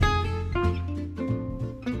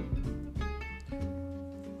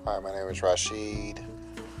Hi, my name is Rashid.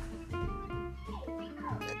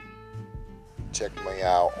 Check me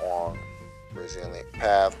out on Resilient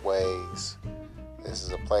Pathways. This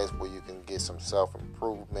is a place where you can get some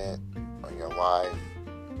self-improvement on your life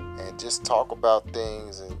and just talk about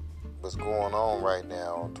things and what's going on right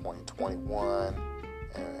now in 2021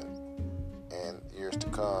 and years to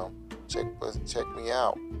come. Check me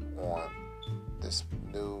out on this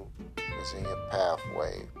new Resilient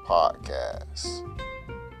Pathway podcast.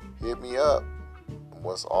 Hit me up.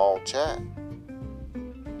 What's all chat?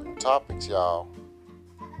 New topics, y'all.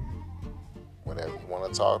 Whatever you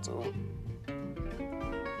want to talk to,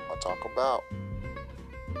 I'll talk about.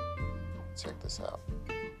 Check this out.